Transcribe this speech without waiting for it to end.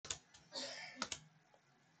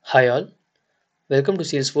Hi all, welcome to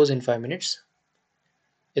Salesforce in 5 minutes.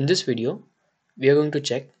 In this video, we are going to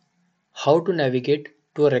check how to navigate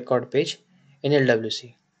to a record page in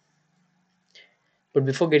LWC. But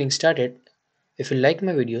before getting started, if you like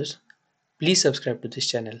my videos, please subscribe to this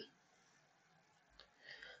channel.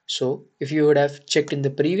 So, if you would have checked in the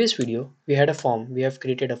previous video, we had a form. We have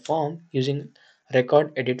created a form using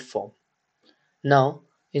record edit form. Now,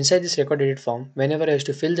 inside this record edit form, whenever I used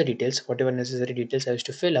to fill the details, whatever necessary details I used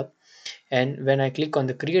to fill up, and when I click on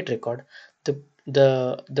the create record,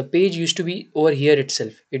 the page used to be over here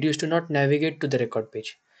itself. It used to not navigate to the record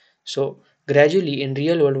page. So gradually in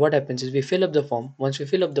real world what happens is we fill up the form. Once we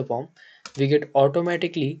fill up the form, we get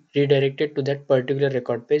automatically redirected to that particular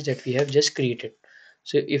record page that we have just created.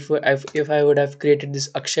 So if I would have created this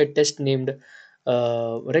Akshay test named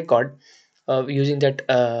record using that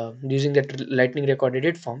lightning record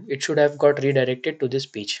edit form, it should have got redirected to this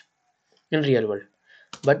page in real world.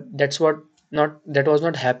 But that was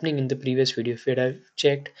not happening in the previous video. If you have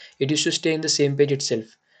checked, it used to stay in the same page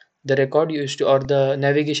itself. The record used to, or the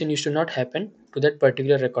navigation used to not happen to that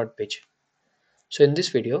particular record page. So in this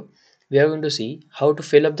video we are going to see how to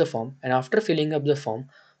fill up the form, and after filling up the form,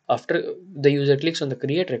 after the user clicks on the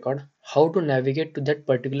create record, how to navigate to that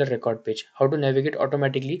particular record page, how to navigate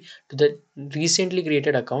automatically to the recently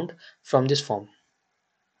created account from this form.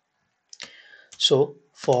 So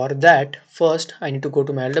for that, first I need to go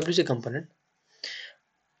to my LWC component.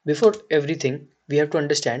 Before everything, we have to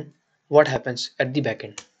understand what happens at the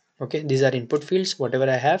backend. Okay, these are input fields, whatever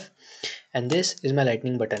I have, and this is my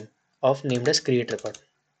lightning button of named as create record.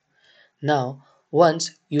 Now,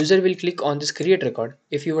 once user will click on this create record,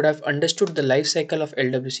 if you would have understood the life cycle of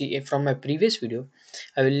LWC from my previous video,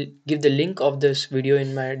 I will give the link of this video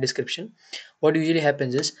in my description. What usually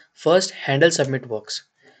happens is first handle submit works.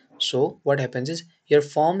 So what happens is your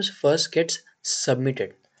forms first gets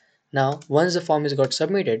submitted. Now once the form is got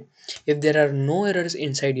submitted, if there are no errors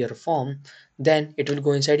inside your form, then it will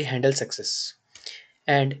go inside handle success.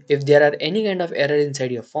 And if there are any kind of error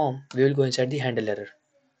inside your form, we will go inside the handle error.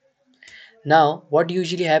 Now what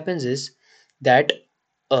usually happens is that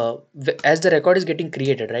as the record is getting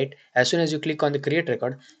created, right, as soon as you click on the create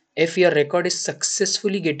record, if your record is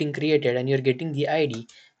successfully getting created and you're getting the ID,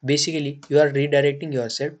 basically you are redirecting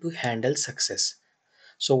yourself to handle success.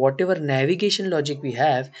 So whatever navigation logic we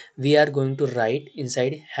have, we are going to write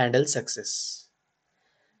inside handle success.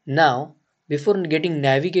 Now, before navigating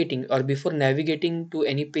to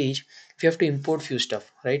any page, we have to import few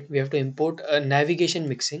stuff, right? We have to import a navigation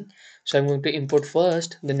mixing. So I'm going to import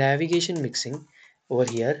first the navigation mixing over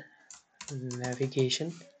here.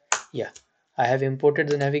 Navigation, yeah. I have imported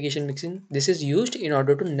the navigation mixing. This is used in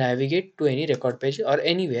order to navigate to any record page or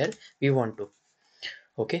anywhere we want to.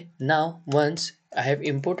 Okay, now once I have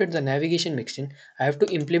imported the navigation mixing, I have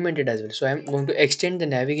to implement it as well. So I'm going to extend the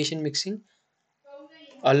navigation mixing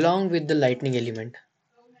along with the lightning element.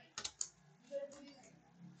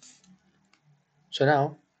 So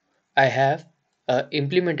now I have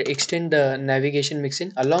extend the navigation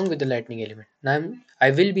mixing along with the lightning element. Now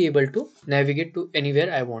I will be able to navigate to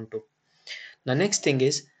anywhere I want to. The next thing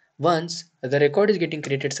is, once the record is getting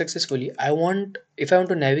created successfully, if I want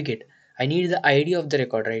to navigate, I need the ID of the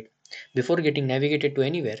record, right? Before getting navigated to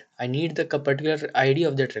anywhere, I need the particular ID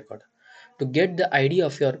of that record. To get the ID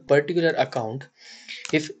of your particular account,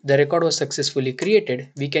 if the record was successfully created,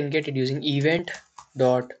 we can get it using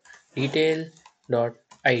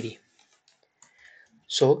event.detail.id.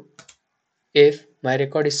 So if my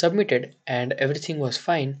record is submitted and everything was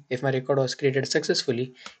fine, if my record was created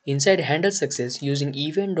successfully, inside handle success using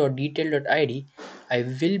event.detail.id, I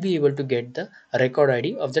will be able to get the record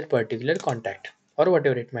ID of that particular contact or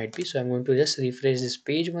whatever it might be. So I'm going to just refresh this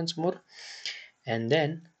page once more, and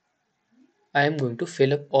then I am going to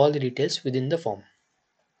fill up all the details within the form.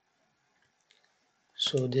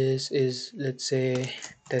 So this is, let's say,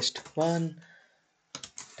 test one,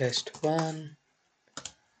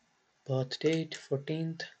 birth date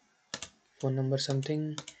 14th, phone number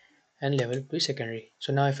something, and level to secondary.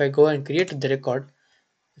 So now if I go and create the record,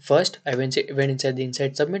 first I went inside the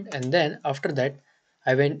inside submit, and then after that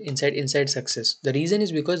I went inside success. The reason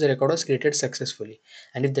is because the record was created successfully,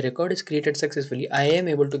 and if the record is created successfully, I am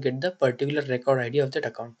able to get the particular record ID of that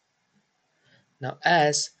account. Now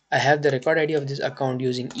as I have the record ID of this account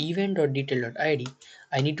using event.detail.id,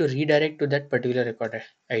 I need to redirect to that particular record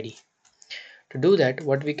ID. To do that,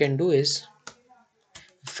 what we can do is,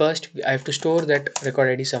 first I have to store that record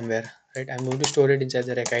ID somewhere, right? I'm going to store it inside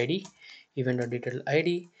the rec ID, event.detail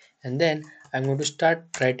ID, and then I'm going to start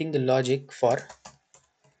writing the logic for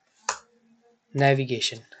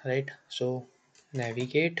navigation, right? So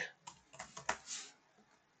navigate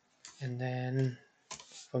and then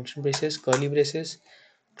function braces, curly braces,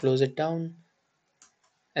 close it down,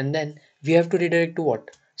 and then we have to redirect to what?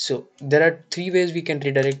 So there are three ways we can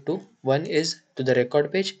redirect to. One is to the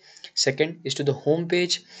record page, second is to the home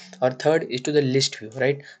page, or third is to the list view,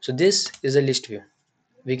 right? So this is a list view.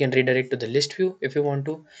 We can redirect to the list view if you want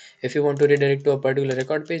to. If you want to redirect to a particular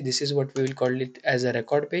record page, this is what we will call it as a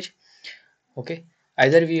record page. Okay,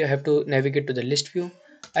 either we have to navigate to the list view,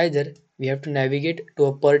 either we have to navigate to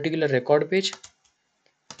a particular record page,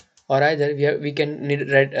 or either we can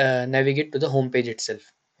navigate to the home page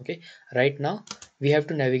itself. Okay, right now we have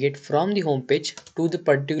to navigate from the home page to the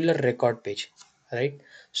particular record page, right?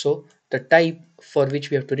 So the type for which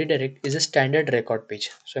we have to redirect is a standard record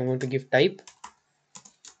page. So I'm going to give type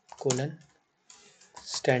colon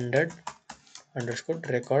standard underscore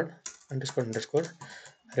record underscore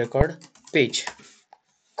record page,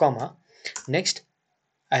 comma. Next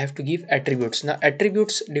I have to give attributes. Now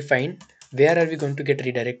attributes define where are we going to get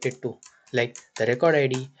redirected to, like the record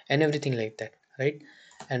ID and everything like that, right?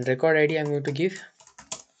 And record ID I'm going to give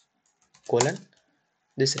colon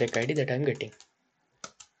this rec ID that I'm getting.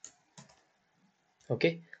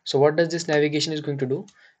 Okay, so what does this navigation is going to do?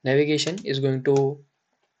 Navigation is going to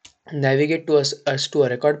navigate to us to a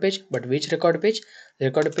record page, but which record page? The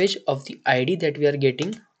record page of the ID that we are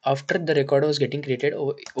getting after the record was getting created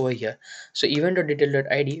over here. So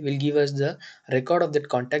event.detail.id will give us the record of that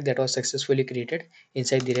contact that was successfully created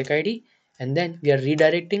inside the rec ID, and then we are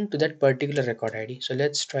redirecting to that particular record ID. So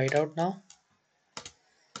let's try it out now.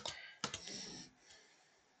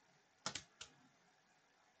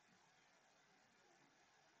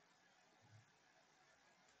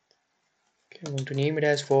 Okay, I'm going to name it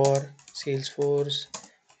as for Salesforce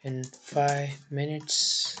in 5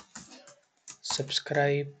 minutes.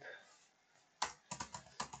 Subscribe.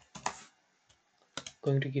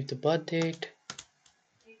 Going to give the birth date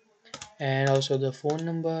and also the phone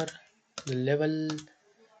number, the level.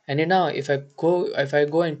 And then now if I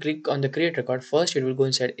go and click on the create record, first it will go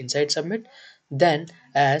inside submit. Then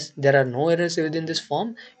as there are no errors within this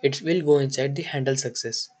form, it will go inside the handle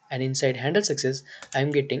success, and inside handle success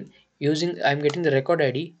I'm getting the record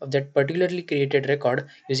ID of that particularly created record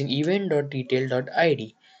using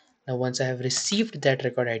event.detail.id. Now once I have received that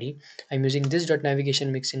record ID, I'm using this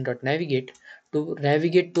 .navigation mixin.navigate to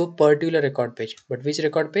navigate to a particular record page. But which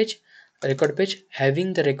record page? A record page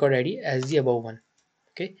having the record ID as the above one.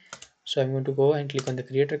 Okay, so I'm going to go and click on the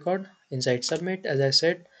create record inside submit. As I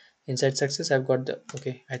said, inside success I've got the,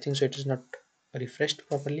 okay, I think so it is not refreshed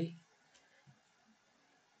properly,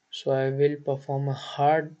 so I will perform a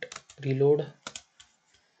hard reload.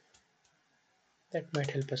 That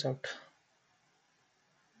might help us out.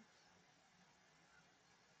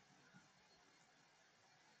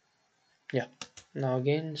 Yeah, now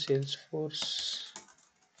again Salesforce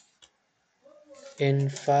in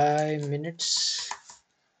 5 minutes.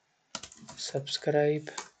 Subscribe,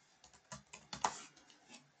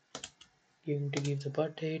 going to give the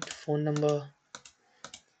birth date, phone number,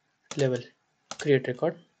 level, create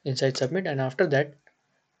record inside submit. And after that,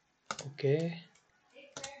 okay,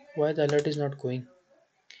 why the alert is not going?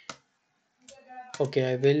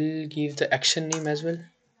 Okay, I will give the action name as well,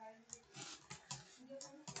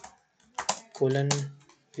 colon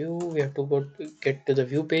view. We have to go to get to the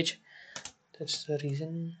view page. That's the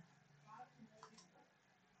reason.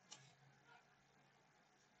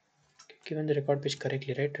 Given the record page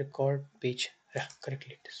correctly, right? Record page, yeah,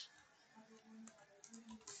 correctly it is.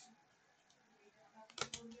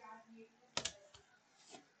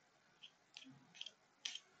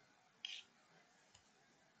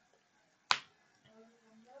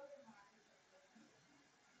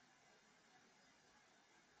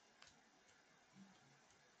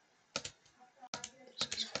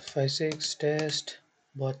 Five six test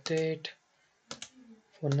birth date,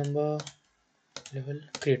 phone number, level,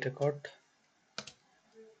 create record.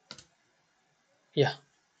 Yeah,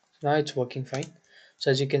 now it's working fine.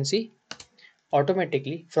 So as you can see,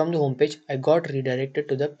 automatically from the home page I got redirected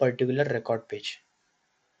to the particular record page.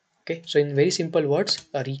 Okay, so in very simple words,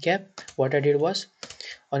 a recap, what I did was,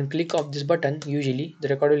 on click of this button, usually the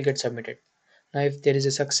record will get submitted. Now if there is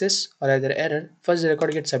a success or either error, first the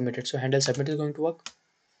record gets submitted, so handle submit is going to work.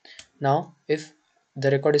 Now if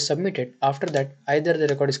the record is submitted, after that either the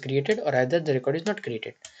record is created or either the record is not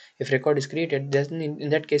created. If record is created, then in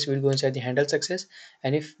that case we'll go inside the handle success,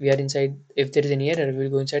 and if there is any error, we'll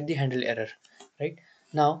go inside the handle error, right?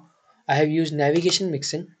 Now I have used navigation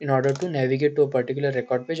mixin in order to navigate to a particular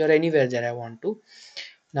record page or anywhere that I want to.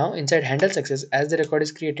 Now inside handle success, as the record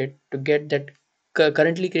is created, to get that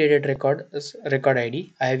currently created record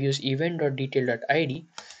ID, I have used event.detail.id.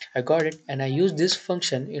 I got it, and I use this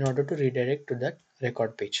function in order to redirect to that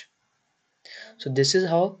record page. So this is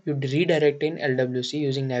how you redirect in LWC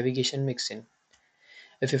using navigation mixin.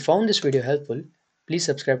 If you found this video helpful, please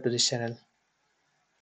subscribe to this channel.